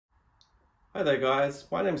Hi there guys,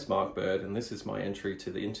 my name's Mark Bird and this is my entry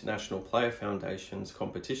to the International Player Foundation's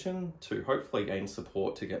competition to hopefully gain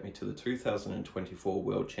support to get me to the 2024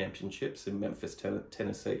 World Championships in Memphis,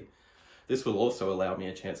 Tennessee. This will also allow me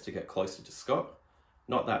a chance to get closer to Scott.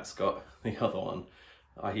 Not that Scott, the other one.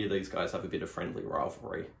 I hear these guys have a bit of friendly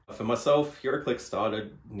rivalry. For myself, Heroclix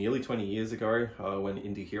started nearly 20 years ago when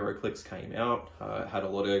Indie Heroclix came out. Had a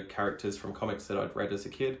lot of characters from comics that I'd read as a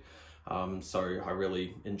kid. So I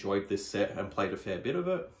really enjoyed this set and played a fair bit of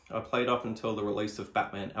it. I played up until the release of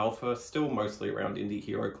Batman Alpha, still mostly around Indie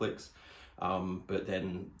Heroclix, but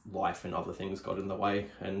then life and other things got in the way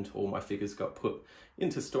and all my figures got put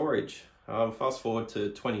into storage. Fast forward to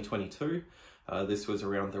 2022, this was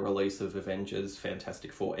around the release of Avengers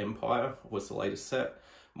Fantastic Four Empire was the latest set.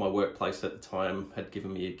 My workplace at the time had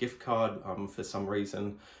given me a gift card for some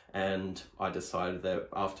reason, and I decided that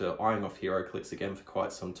after eyeing off Heroclix again for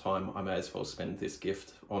quite some time, I may as well spend this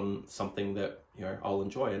gift on something that, you know, I'll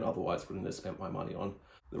enjoy and otherwise wouldn't have spent my money on.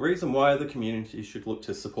 The reason why the community should look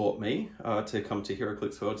to support me to come to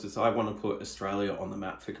Heroclix Worlds is I want to put Australia on the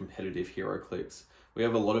map for competitive Heroclix. We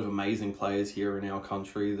have a lot of amazing players here in our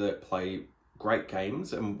country that play great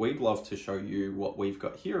games, and we'd love to show you what we've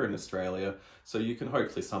got here in Australia so you can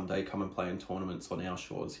hopefully someday come and play in tournaments on our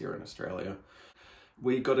shores here in Australia.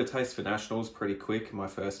 We got a taste for nationals pretty quick my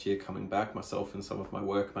first year coming back, myself and some of my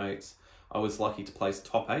workmates. I was lucky to place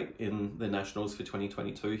top 8 in the nationals for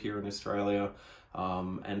 2022 here in Australia,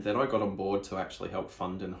 and then I got on board to actually help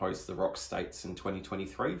fund and host the Rock States in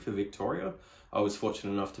 2023 for Victoria. I was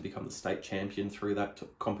fortunate enough to become the state champion through that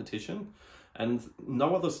competition. And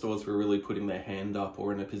no other stores were really putting their hand up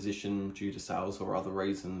or in a position due to sales or other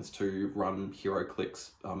reasons to run Heroclix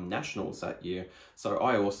Nationals that year. So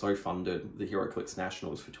I also funded the Heroclix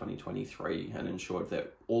Nationals for 2023 and ensured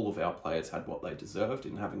that all of our players had what they deserved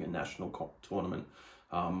in having a national tournament.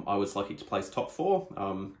 I was lucky to place top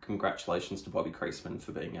 4. Congratulations to Bobby Creasman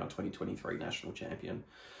for being our 2023 national champion.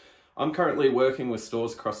 I'm currently working with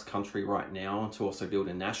stores across the country right now to also build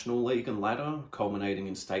a national league and ladder, culminating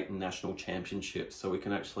in state and national championships, so we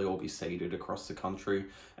can actually all be seeded across the country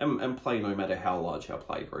and play no matter how large our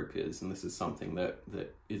play group is. And this is something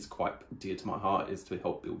that is quite dear to my heart, is to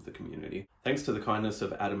help build the community. Thanks to the kindness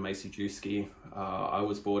of Adam Macy-Jewski, I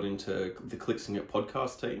was brought into the Clixing It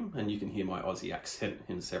podcast team, and you can hear my Aussie accent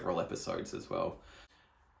in several episodes as well.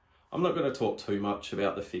 I'm not going to talk too much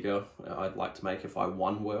about the figure I'd like to make if I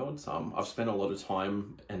won Worlds. I've spent a lot of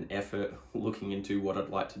time and effort looking into what I'd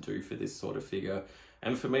like to do for this sort of figure.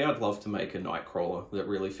 And for me, I'd love to make a Nightcrawler that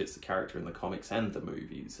really fits the character in the comics and the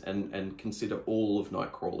movies, and consider all of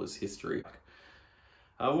Nightcrawler's history.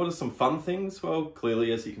 What are some fun things? Well,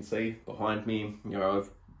 clearly, as you can see behind me, you know, I've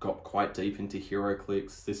got quite deep into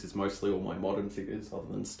Heroclix. This is mostly all my modern figures other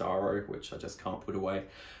than Starro, which I just can't put away.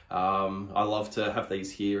 I love to have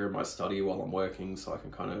these here in my study while I'm working so I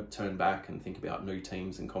can kind of turn back and think about new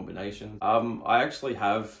teams and combinations. I actually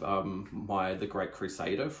have the Great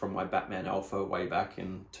Crusader from my Batman Alpha way back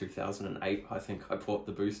in 2008. I think I bought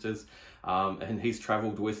the boosters, and he's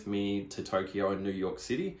traveled with me to Tokyo and New York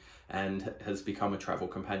City and has become a travel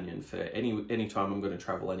companion for any time I'm going to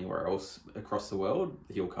travel anywhere else across the world.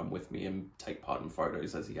 He'll come with me and take part in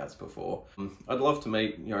photos as he has before. I'd love to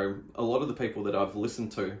meet, you know, a lot of the people that I've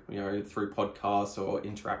listened to, you know, through podcasts or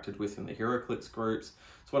interacted with in the Heroclix groups.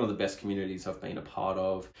 It's one of the best communities I've been a part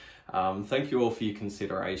of. Thank you all for your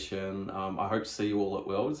consideration. I hope to see you all at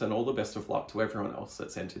Worlds, and all the best of luck to everyone else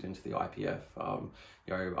that's entered into the IPF.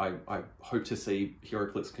 You know, I hope to see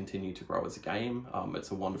Heroclix continue to grow as a game.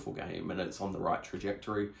 It's a wonderful game and it's on the right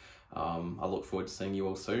trajectory. I look forward to seeing you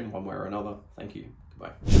all soon, one way or another. Thank you.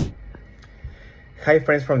 Goodbye. Hi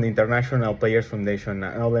friends from the International Players Foundation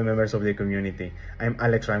and all the members of the community. I'm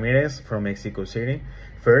Alex Ramirez from Mexico City.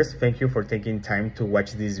 First, thank you for taking time to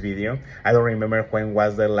watch this video. I don't remember when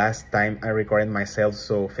was the last time I recorded myself,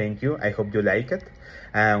 so thank you. I hope you like it.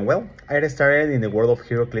 And well, I started in the world of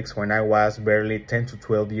Heroclix when I was barely 10 to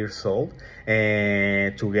 12 years old,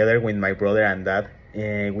 together with my brother and dad,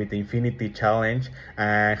 with the Infinity Challenge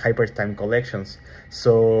and Hyper Time collections.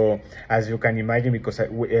 So as you can imagine, because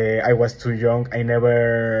I was too young, I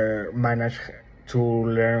never managed to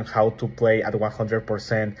learn how to play at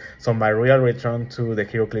 100%. So my real return to the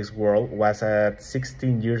Heroclix world was at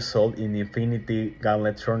 16 years old in the Infinity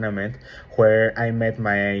Gauntlet tournament, where I met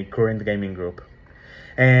my current gaming group.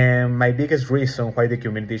 And my biggest reason why the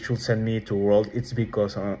community should send me to World is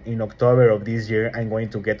because in October of this year, I'm going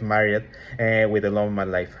to get married with the love of my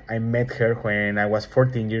life. I met her when I was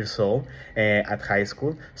 14 years old at high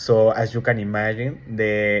school. So as you can imagine,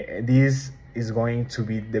 this is going to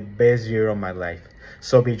be the best year of my life.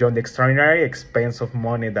 So beyond the extraordinary expense of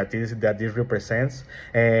money that this represents,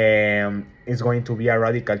 it's going to be a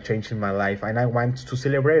radical change in my life, and I want to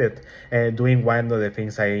celebrate it, doing one of the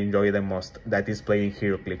things I enjoy the most, that is playing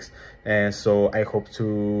Heroclix. So I hope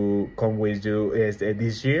to come with you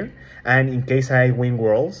this year. And in case I win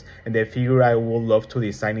Worlds, the figure I would love to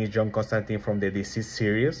design is John Constantine from the DC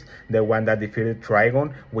series, the one that defeated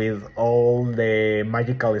Trigon with all the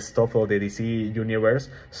magical stuff of the DC universe.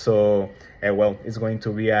 So well, it's going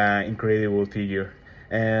to be an incredible figure.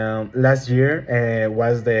 Last year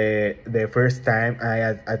was the first time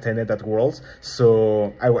I attended at Worlds,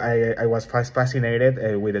 so I was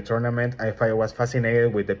fascinated with the tournament. I was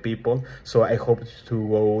fascinated with the people, so I hope to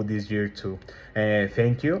go this year too.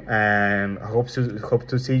 Thank you, and hope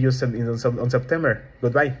to see you on September.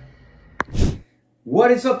 Goodbye.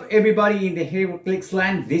 What is up, everybody in the Heroclix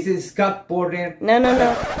land? This is Scott Porter. No,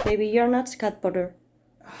 baby, you're not Scott Porter.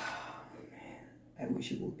 I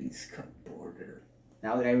wish it would be Scott Porter.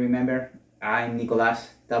 Now that I remember, I'm Nicolás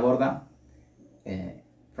Taborda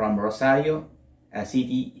from Rosario, a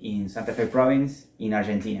city in Santa Fe province in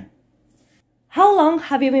Argentina. How long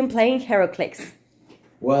have you been playing Heroclix?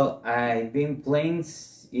 Well, I've been playing,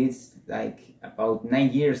 it's like about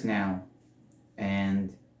 9 years now.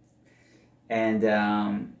 And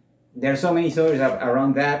there are so many stories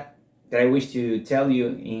around that I wish to tell you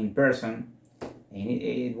in person. And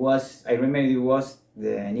it was, I remember it was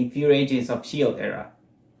the Nick Fury Agents of S.H.I.E.L.D. era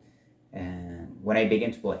when I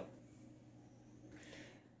began to play.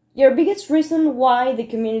 Your biggest reason why the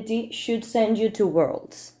community should send you to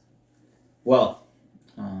Worlds? Well,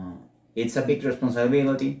 it's a big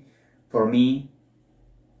responsibility for me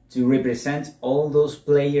to represent all those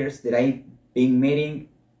players that I've been meeting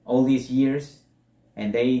all these years,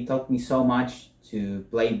 and they taught me so much to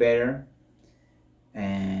play better,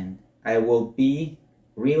 and I will be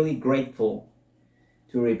really grateful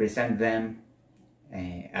to represent them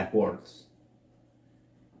at Worlds.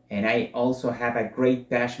 And I also have a great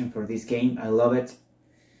passion for this game. I love it,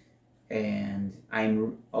 and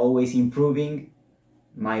I'm always improving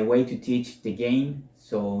my way to teach the game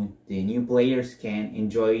so the new players can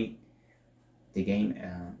enjoy the game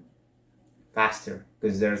faster,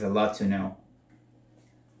 because there's a lot to know.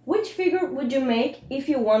 Which figure would you make if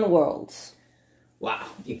you won Worlds? Wow,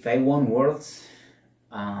 if I won Worlds,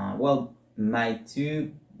 well, my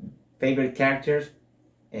two favorite characters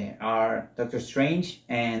are Doctor Strange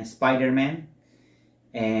and Spider-Man,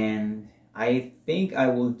 and I think I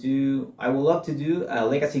would love to do a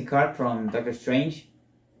legacy card from Doctor Strange,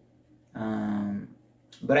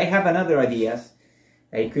 but I have another ideas.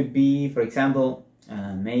 It could be, for example,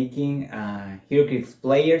 making a Heroclix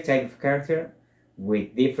player type of character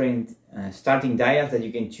with different starting dials that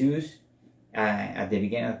you can choose at the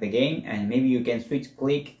beginning of the game, and maybe you can switch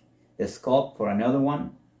click the sculpt for another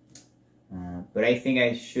one. But I think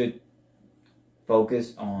I should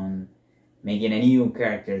focus on making a new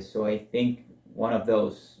character, so I think one of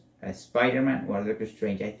those, Spider-Man or Doctor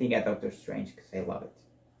Strange. I think a Doctor Strange because I love it.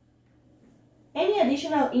 Any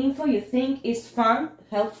additional info you think is fun,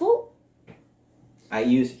 helpful? I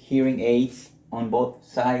use hearing aids on both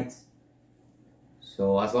sides,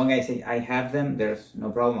 so as long as I have them, there's no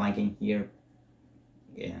problem. I can hear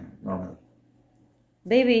normally.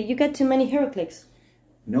 Baby, you got too many Heroclix.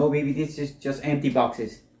 No, baby, this is just empty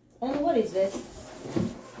boxes. And what is this?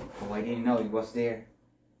 Oh, I didn't know it was there.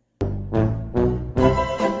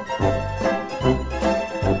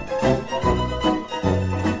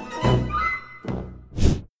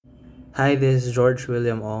 Hi, this is George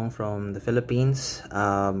William Ong from the Philippines.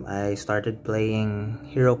 I started playing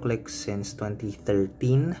Heroclix since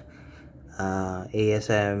 2013.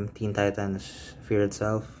 ASM, Teen Titans, Fear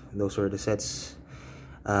Itself, those were the sets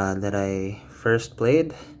that I first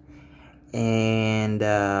played. And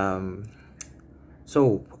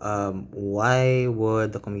why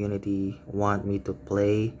would the community want me to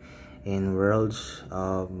play in Worlds?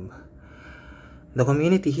 The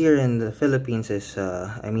community here in the Philippines is,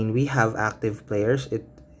 I mean, we have active players.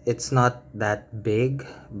 It's not that big,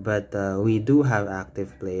 but we do have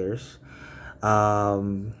active players.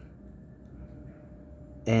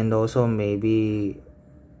 And also maybe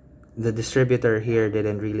the distributor here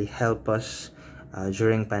didn't really help us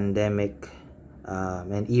during pandemic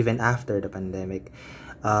and even after the pandemic.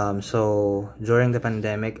 So during the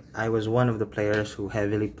pandemic, I was one of the players who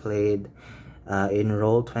heavily played in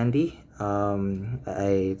Roll20.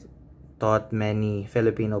 I taught many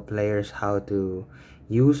Filipino players how to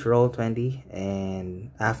use Roll20,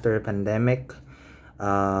 and after pandemic,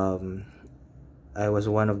 I was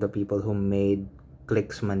one of the people who made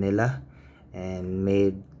Clicks Manila and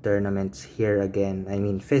made tournaments here again, I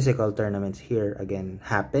mean physical tournaments here again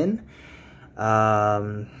happen.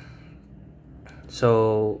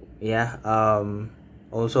 So yeah,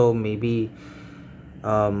 also maybe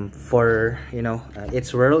for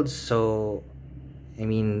it's Worlds, so I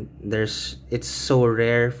mean it's so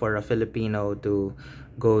rare for a Filipino to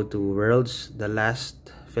go to Worlds. The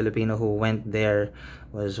last Filipino who went there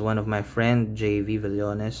was one of my friend, JV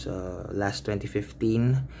Villones, last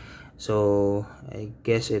 2015. So I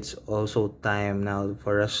guess it's also time now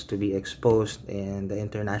for us to be exposed in the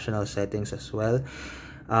international settings as well.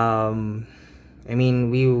 I mean,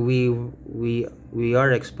 we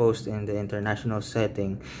are exposed in the international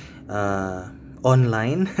setting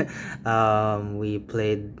online. We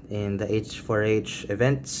played in the H4H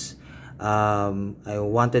events. I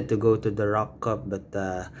wanted to go to the Rock Cup, but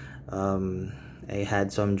I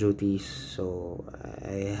had some duties, so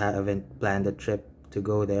I haven't planned a trip to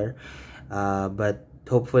go there. But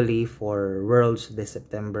hopefully for Worlds this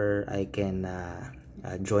September, I can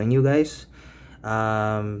join you guys.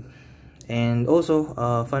 And also,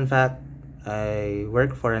 fun fact, I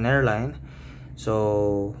work for an airline.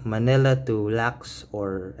 So Manila to LAX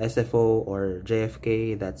or SFO or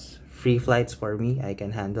JFK, that's free flights for me. I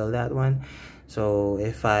can handle that one. So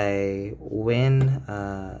if I win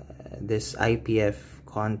this IPF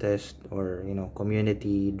contest, or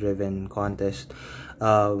community driven contest,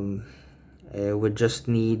 I would just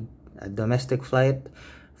need a domestic flight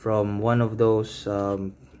from one of those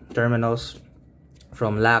terminals,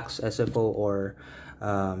 from LAX, SFO, or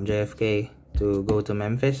JFK, to go to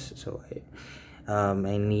Memphis. So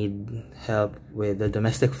I need help with the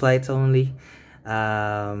domestic flights only. If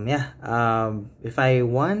I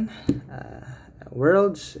won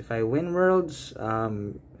Worlds, if I win Worlds,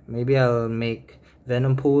 maybe I'll make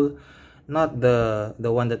Venom Pool, not the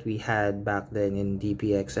one that we had back then in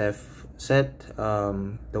DPXF set,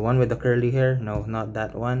 the one with the curly hair. No, not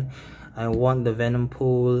that one. I want the Venom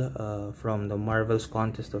Pool from the Marvel's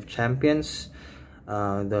Contest of Champions,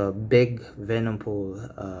 the big Venom Pool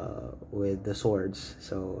with the swords.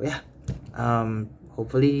 So yeah,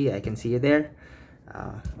 hopefully I can see you there.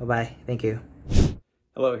 Bye-bye. Thank you.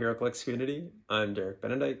 Hello, Heroclix community. I'm Derek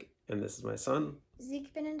Benendijk, and this is my son,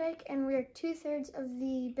 Zeke Benendijk, and we are 2/3 of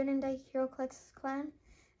the Benendijk Heroclix clan,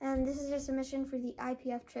 and this is just a mission for the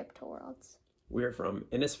IPF trip to Worlds. We are from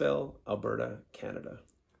Innisfail, Alberta, Canada.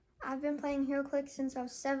 I've been playing Heroclix since I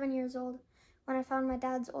was 7 years old, when I found my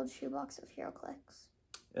dad's old shoebox of Heroclix.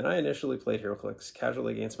 And I initially played Heroclix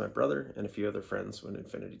casually against my brother and a few other friends when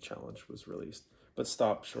Infinity Challenge was released, but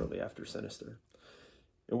stopped shortly after Sinister.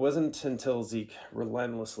 It wasn't until Zeke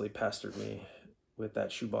relentlessly pestered me with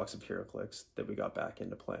that shoebox of Heroclix that we got back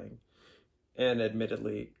into playing. And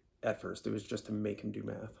admittedly, at first, it was just to make him do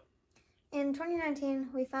math. In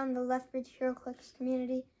 2019, we found the Lethbridge Heroclix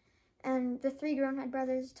community, and the 3 Grownhead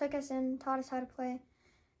brothers took us in, taught us how to play,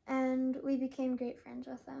 and we became great friends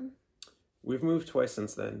with them. We've moved twice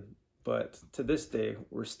since then, but to this day,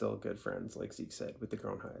 we're still good friends, like Zeke said, with the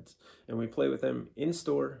Grownhides. And we play with them in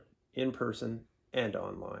store, in person, and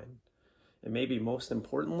online. And maybe most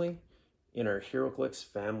importantly, in our Heroclix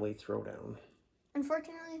family throwdown.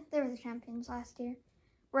 Unfortunately, they were the champions last year.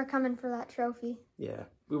 We're coming for that trophy. Yeah,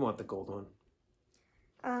 we want the gold one.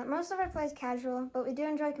 Most of our play is casual, but we do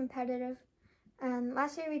enjoy competitive.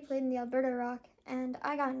 Last year we played in the Alberta Rock, and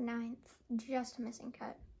I got 9th, just missing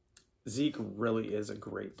cut. Zeke really is a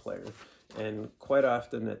great player, and quite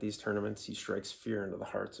often at these tournaments he strikes fear into the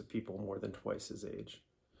hearts of people more than twice his age.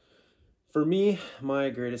 For me, my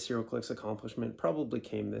greatest Heroclix accomplishment probably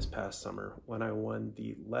came this past summer when I won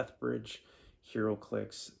the Lethbridge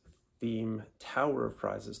Heroclix theme Tower of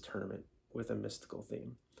Prizes tournament with a mystical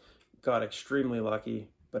theme. Got extremely lucky,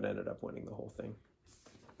 but ended up winning the whole thing.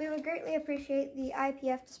 We would greatly appreciate the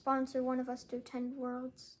IPF to sponsor one of us to attend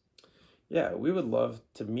Worlds. Yeah, we would love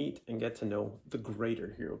to meet and get to know the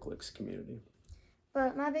greater Heroclix community.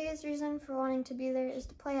 But my biggest reason for wanting to be there is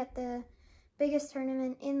to play at the biggest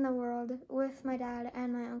tournament in the world with my dad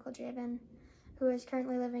and my uncle Jabin, who is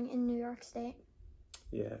currently living in New York State.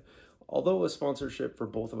 Yeah, although a sponsorship for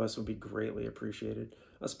both of us would be greatly appreciated,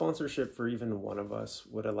 a sponsorship for even one of us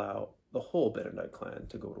would allow the whole Benendijk clan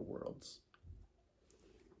to go to Worlds.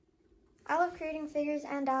 I love creating figures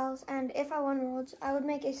and dolls, and if I won Worlds, I would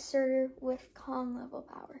make a Surtur with Kong level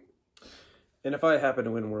power. And if I happen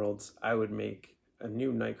to win Worlds, I would make a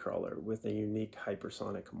new Nightcrawler with a unique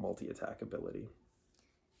hypersonic multi-attack ability.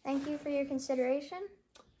 Thank you for your consideration.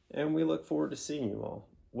 And we look forward to seeing you all,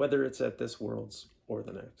 whether it's at this Worlds or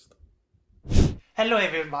the next. Hello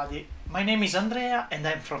everybody, My name is Andrea and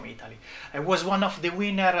I'm from Italy. I was one of the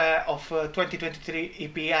winner of 2023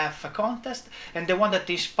 IPF contest and the one that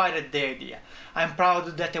inspired the idea. I'm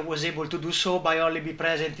proud that I was able to do so by only be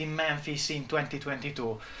present in Memphis in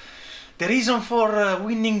 2022. The reason for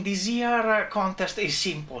winning this year contest is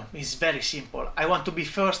simple, it's very simple. I want to be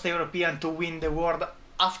first European to win the world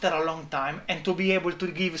after a long time and to be able to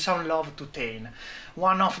give some love to Tane,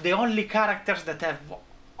 one of the only characters that have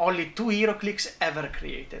only 2 Heroclix ever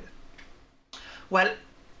created. Well,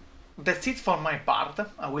 that's it for my part.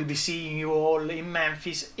 I will be seeing you all in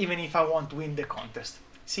Memphis even if I won't win the contest.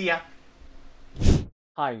 See ya!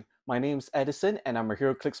 Hi, my name's Edison and I'm a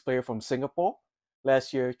Heroclix player from Singapore.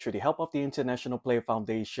 Last year, through the help of the International Player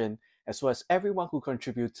Foundation, as well as everyone who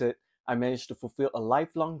contributed, I managed to fulfill a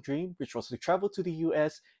lifelong dream, which was to travel to the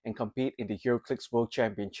US and compete in the Heroclix World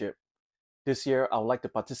Championship. This year, I would like to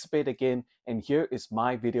participate again, and here is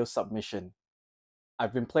my video submission.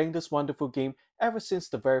 I've been playing this wonderful game ever since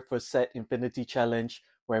the very first set Infinity Challenge,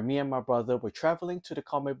 where me and my brother were traveling to the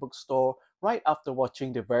comic book store right after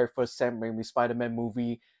watching the very first Sam Raimi Spider-Man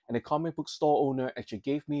movie, and the comic book store owner actually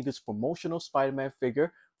gave me this promotional Spider-Man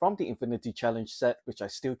figure from the Infinity Challenge set, which I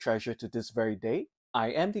still treasure to this very day. I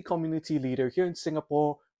am the community leader here in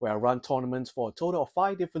Singapore, where I run tournaments for a total of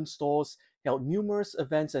 5 different stores, held numerous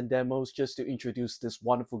events and demos just to introduce this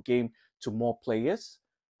wonderful game to more players.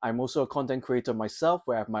 I'm also a content creator myself,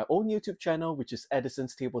 where I have my own YouTube channel, which is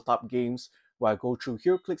Edison's Tabletop Games, where I go through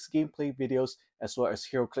Heroclix gameplay videos as well as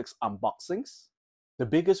Heroclix unboxings. The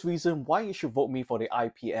biggest reason why you should vote me for the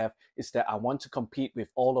IPF is that I want to compete with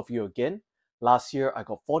all of you again. Last year, I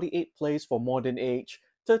got 48th place for Modern Age,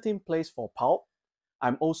 13th place for Pulp.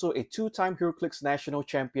 I'm also a 2-time Heroclix national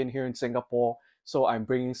champion here in Singapore, so I'm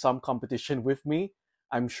bringing some competition with me.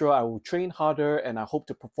 I'm sure I will train harder and I hope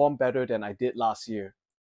to perform better than I did last year.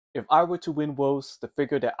 If I were to win Worlds, the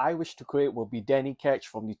figure that I wish to create will be Danny Ketch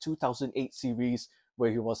from the 2008 series,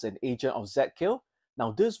 where he was an agent of Zedkill.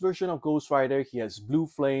 Now this version of Ghost Rider, he has blue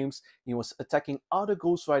flames, he was attacking other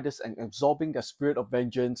Ghost Riders and absorbing their spirit of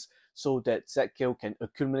vengeance so that Zedkill can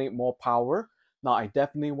accumulate more power. Now I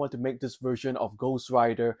definitely want to make this version of Ghost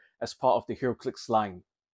Rider as part of the Heroclix line.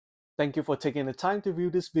 Thank you for taking the time to view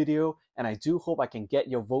this video, and I do hope I can get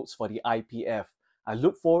your votes for the IPF. I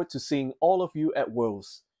look forward to seeing all of you at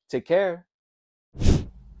Worlds. Take care!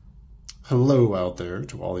 Hello out there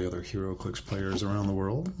to all the other Heroclix players around the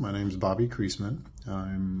world. My name's Bobby Kreisman.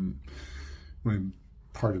 I'm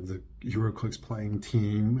part of the Heroclix playing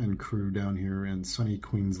team and crew down here in sunny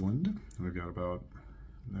Queensland. We've got about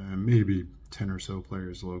maybe 10 or so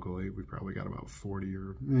players locally. We've probably got about 40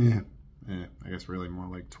 or I guess really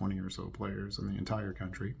more like 20 or so players in the entire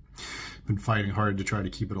country. Been fighting hard to try to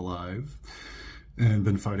keep it alive, and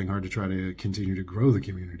been fighting hard to try to continue to grow the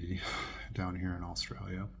community down here in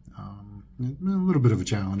Australia. A little bit of a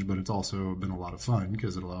challenge, but it's also been a lot of fun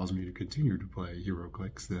because it allows me to continue to play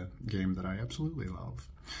Heroclix, the game that I absolutely love.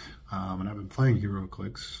 And I've been playing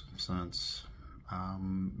Heroclix since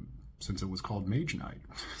it was called Mage Knight.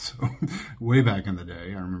 So way back in the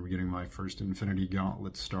day, I remember getting my first Infinity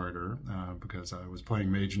Gauntlet starter because I was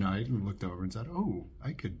playing Mage Knight and looked over and said, oh,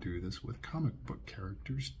 I could do this with comic book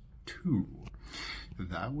characters too.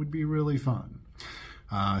 That would be really fun.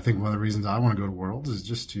 I think one of the reasons I want to go to Worlds is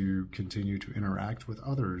just to continue to interact with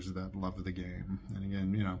others that love the game. And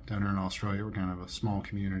again, you know, down here in Australia, we're kind of a small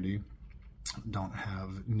community. Don't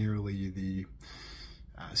have nearly the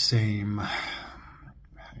same,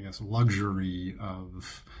 I guess, luxury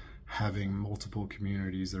of having multiple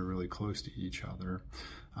communities that are really close to each other.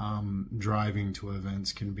 Driving to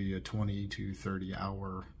events can be a 20 to 30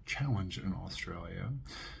 hour challenge in Australia.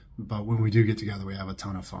 But when we do get together, we have a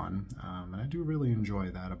ton of fun. And I do really enjoy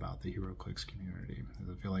that about the Heroclix community.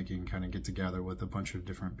 I feel like you can kind of get together with a bunch of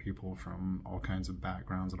different people from all kinds of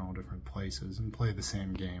backgrounds and all different places and play the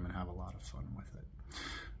same game and have a lot of fun with it.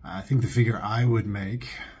 I think the figure I would make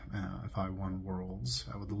if I won Worlds,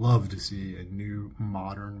 I would love to see a new,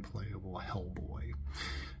 modern, playable Hellboy.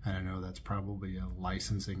 And I know that's probably a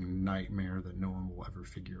licensing nightmare that no one will ever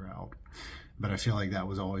figure out. But I feel like that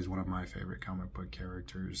was always one of my favorite comic book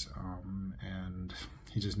characters, and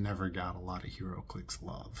he just never got a lot of Heroclix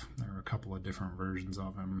love. There are a couple of different versions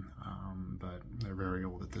of him, but they're very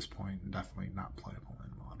old at this point and definitely not playable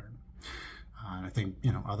in modern. And I think,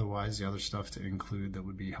 you know, otherwise the other stuff to include that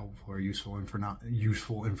would be helpful or useful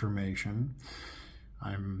information.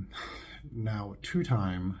 I'm now a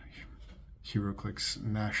 2-time Heroclix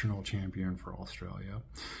national champion for Australia.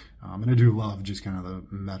 And I do love just kind of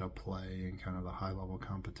the meta play and kind of the high level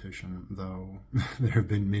competition, though there have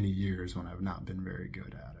been many years when I've not been very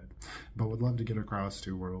good at it. But would love to get across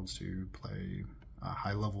to Worlds to play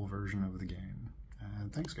high-level version of the game.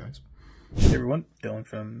 And thanks, guys. Hey everyone, Dylan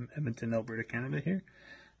from Edmonton, Alberta, Canada here.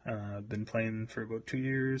 I've been playing for about 2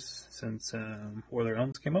 years since Oiler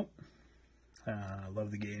Elms came out.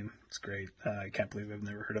 Love the game, it's great. I can't believe I've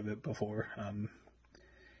never heard of it before. I'm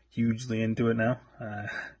hugely into it now.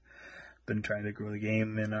 Been trying to grow the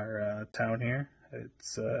game in our town here.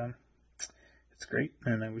 It's great,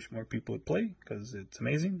 and I wish more people would play because it's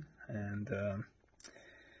amazing. And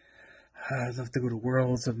I'd love to go to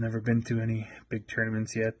Worlds. I've never been to any big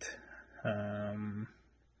tournaments yet. I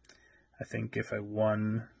think if I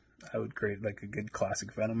won, I would create like a good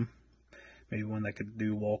classic Venom. Maybe one that could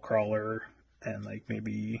do wall crawler and like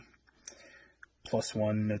maybe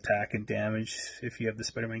 +1 attack and damage if you have the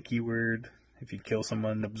Spider-Man keyword. If you kill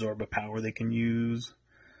someone, absorb a power they can use.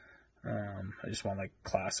 I just want like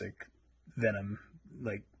classic Venom,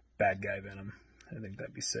 like bad guy Venom. I think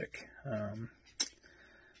that'd be sick. But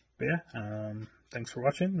yeah, thanks for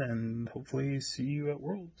watching, and hopefully see you at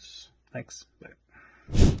Worlds. Thanks. Bye.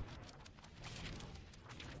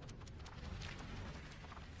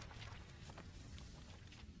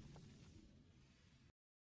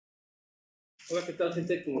 Hola, ¿qué tal,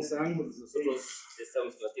 gente? ¿Cómo están? Pues nosotros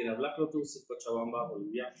estamos en la tienda Black Lotus en Cochabamba,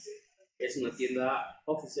 Bolivia. Es una tienda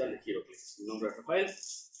oficial de Heroclix. Mi nombre es Rafael.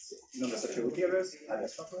 Mi nombre es Sergio Gutiérrez,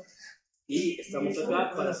 alias Papa. Y estamos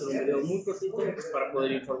acá para hacer un video muy cortito para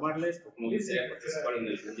poder informarles cómo me gustaría participar en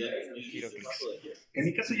el Mundial de Heroclix. En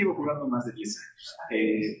mi caso llevo jugando más de 10 años.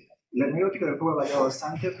 La hermenéutica del juego ha variado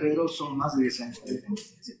bastante, pero son más de 10 años que tengo.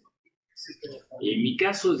 En mi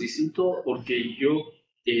caso es distinto porque yo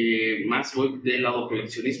más voy del lado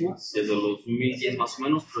coleccionismo, desde los 2010 más o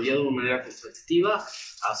menos, pero ya de una manera competitiva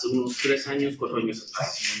hace unos 3 años, 4 años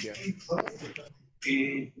atrás.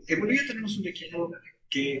 En Bolivia tenemos un equipo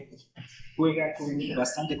que juega con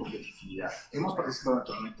bastante competitividad. Hemos participado en el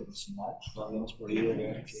torneo internacional, donde hemos podido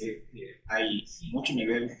ver que hay mucho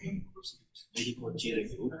nivel en los equipos de México, Chile y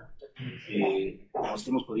Perú, con los que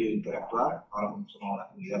hemos podido interactuar. Ahora hemos formado una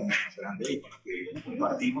comunidad más grande y con la que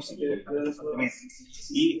compartimos y constantemente.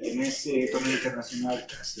 Y en ese torneo internacional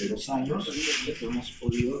hace 2 años hemos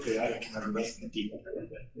podido quedar en una ronda definitiva.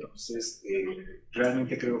 Entonces,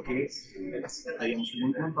 realmente creo que haríamos un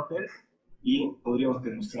muy buen papel y podríamos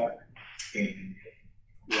demostrar el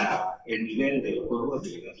nivel del juego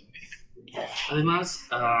de Latinoamérica. Además,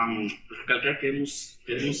 recalcar que hemos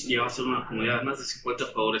llegado a ser una comunidad de más de 50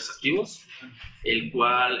 jugadores activos, el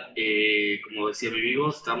cual, como decía mi amigo,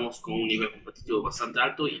 estamos con un nivel competitivo bastante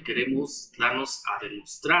alto y queremos darnos a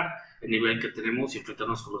demostrar el nivel que tenemos y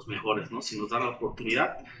enfrentarnos con los mejores, ¿no? Si nos dan la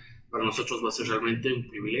oportunidad, para nosotros va a ser realmente un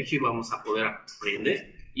privilegio y vamos a poder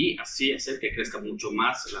aprender y así hacer que crezca mucho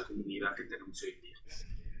más la comunidad que tenemos hoy en día.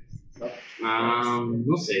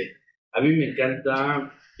 No sé, a mí me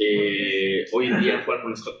encanta hoy en día jugar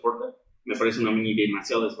con Scott Porter. Me parece una mini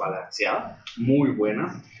demasiado desbalanceada, muy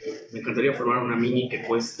buena. Me encantaría formar una mini que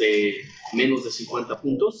cueste menos de 50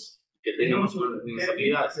 puntos, que tenga más o menos las mismas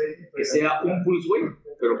habilidades, que sea un pulse wave,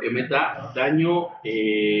 pero que meta daño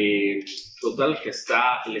total que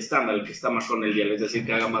está el estándar, el que está marcado en el dial, es decir,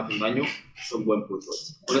 que haga más de un daño, es un buen pulse wave.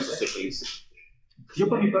 Por eso estoy feliz. Yo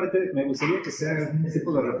por mi parte me gustaría que sea un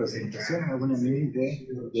tipo de representación en alguna medida de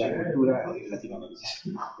la cultura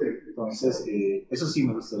latinoamericana. Entonces, eso sí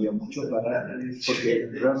me gustaría mucho porque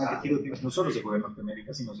realmente Heroclix no solo se juega en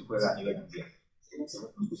Norteamérica, sino se juega a nivel mundial.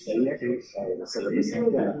 Nos gustaría que se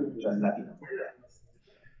represente a la cultura latinoamericana.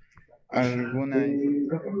 ¿Alguna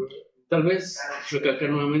Tal vez recalcar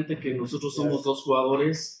nuevamente que nosotros somos 2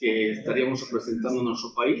 jugadores que estaríamos representando a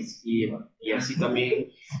nuestro país y así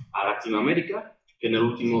también a Latinoamérica, que en el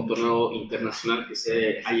último torneo internacional que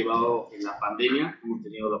se ha llevado en la pandemia hemos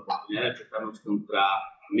tenido la oportunidad de enfrentarnos contra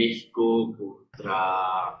México,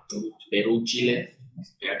 contra Perú, Chile.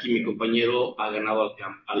 Aquí mi compañero ha ganado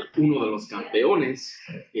al uno de los campeones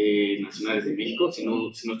nacionales de México, si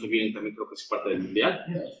no estoy bien también creo que es parte del mundial,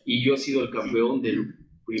 y yo he sido el campeón del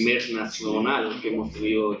primer nacional que hemos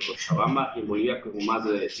tenido en Cochabamba y en Bolivia como más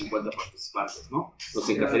de 50 participantes, ¿no? Nos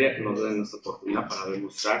encantaría que nos den esta oportunidad para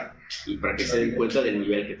demostrar y para que se den cuenta del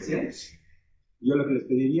nivel que tenemos. Yo lo que les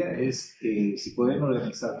pediría es si podemos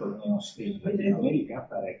organizar torneos en Latinoamérica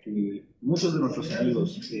para que muchos de nuestros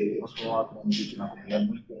amigos hemos formado, como hemos dicho, una comunidad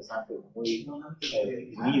muy interesante, muy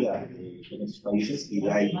unida en estos países, y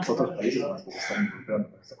hay otros países más que se están involucrando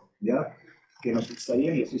con esta comunidad. que nos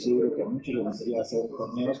gustaría, y estoy seguro que a muchos les gustaría hacer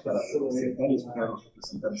torneos para representar y escoger a los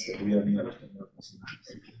representantes que pudieran ir a los torneos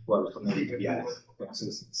nacionales o a los torneos mundiales.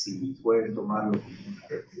 Entonces, si pueden tomarlo como una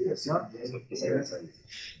recomendación, que se agradecería.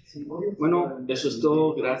 Bueno, eso es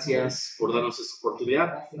todo. Gracias por darnos esta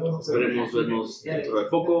oportunidad. Esperemos vernos dentro de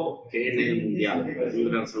poco en el Mundial.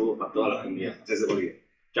 Un gran saludo para toda la comunidad. Desde Bolivia.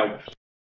 Chao.